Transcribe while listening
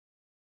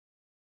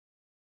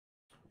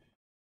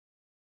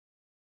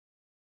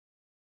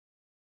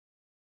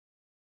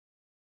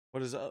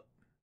What is up,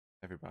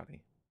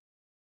 everybody?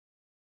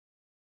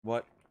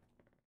 What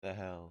the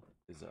hell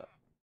is up?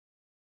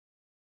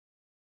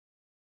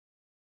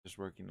 Just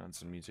working on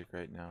some music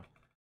right now.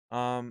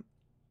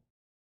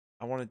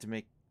 I wanted to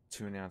make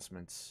two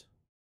announcemements.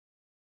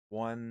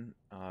 One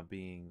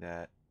being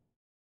that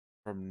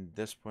from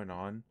this point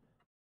on,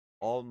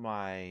 all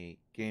my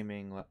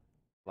gaming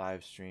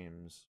live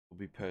streams will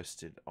be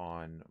posted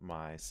on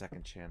my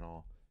second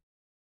channel,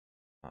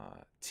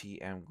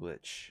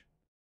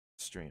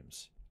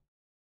 TMGlitchStreams.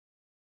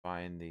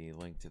 Find the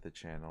link to the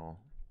channel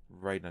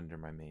right under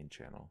my main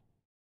channel.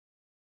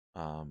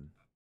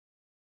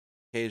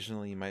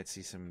 Occasionally you might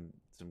see some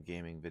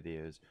gaming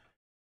videos,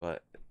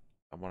 but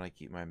I want to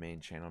keep my main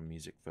channel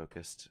music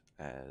focused,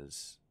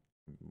 as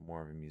I'm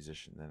more of a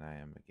musician than I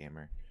am a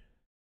gamer.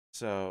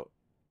 So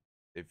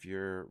if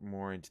you're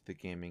more into the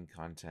gaming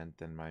content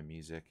than my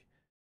music,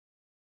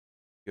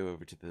 go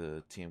over to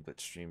the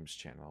TMGlitchStreams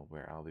channel,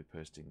 where I'll be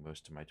posting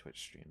most of my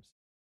Twitch streams.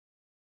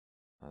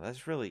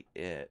 That's really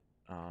it.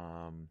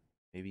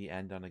 Maybe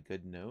end on a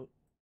good note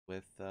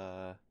with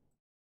like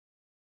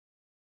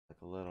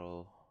a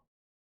little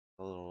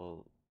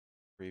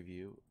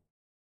preview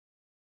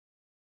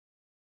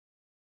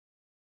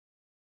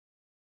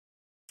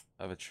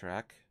of a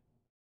track.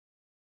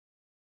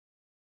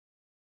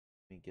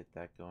 Let me get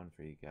that going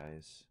for you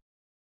guys.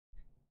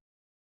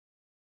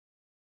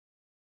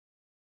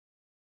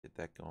 Get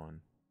that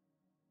going.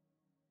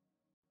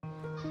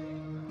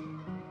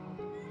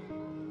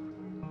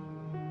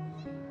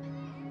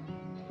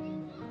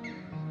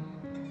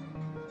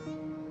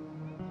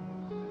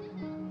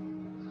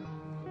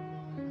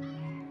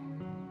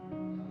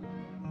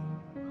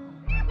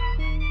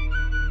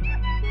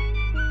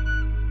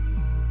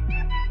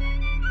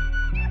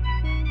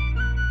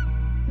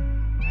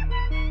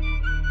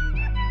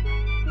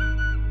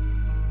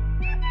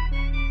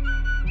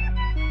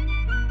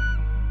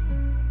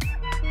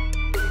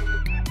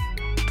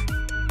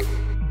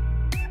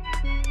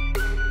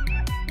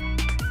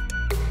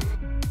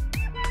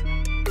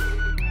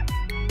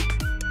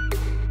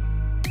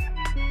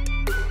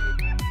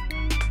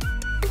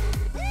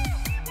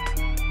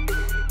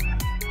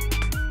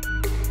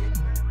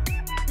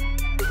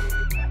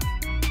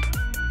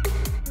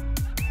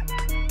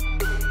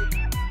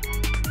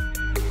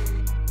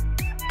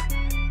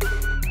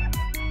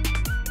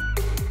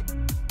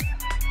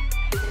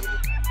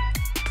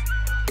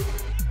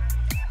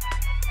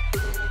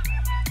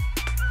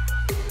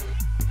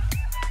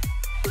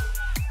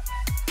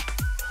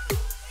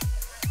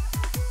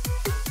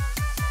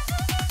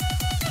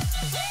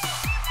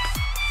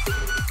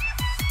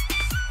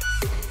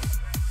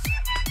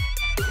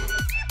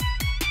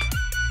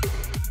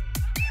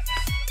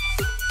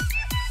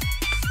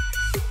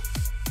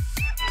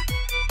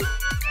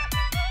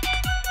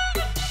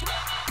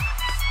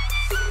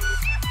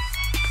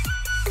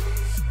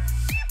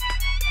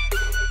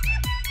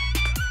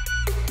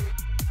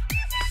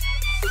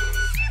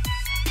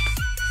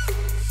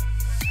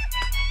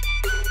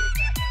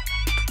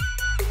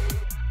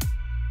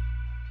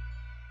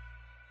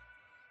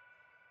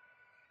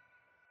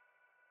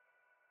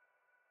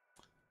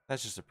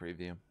 That's just a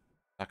preview.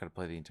 Not gonna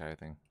play the entire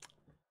thing.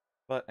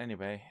 But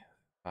anyway,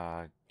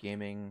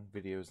 gaming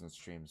videos and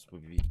streams will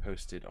be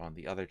posted on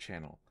the other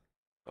channel.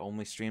 The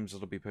only streams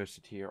that'll be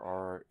posted here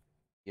are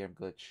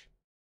TMGlitch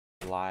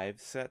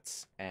live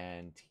sets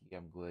and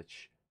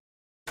TMGlitch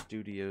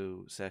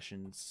studio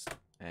sessions,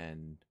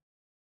 and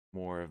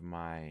more of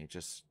my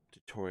just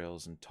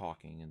tutorials and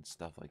talking and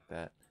stuff like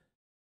that.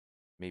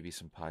 Maybe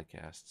some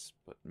podcasts,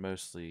 but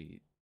mostly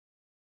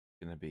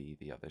gonna be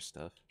the other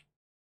stuff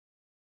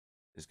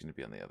is going to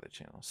be on the other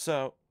channel.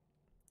 So,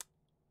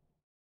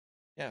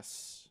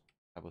 yes,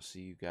 I will see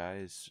you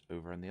guys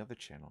over on the other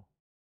channel.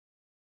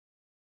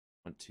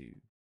 Want to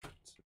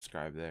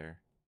subscribe there.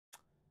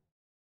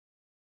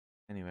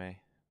 Anyway,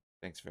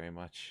 thanks very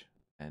much,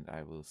 and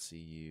I will see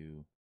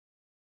you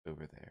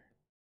over there.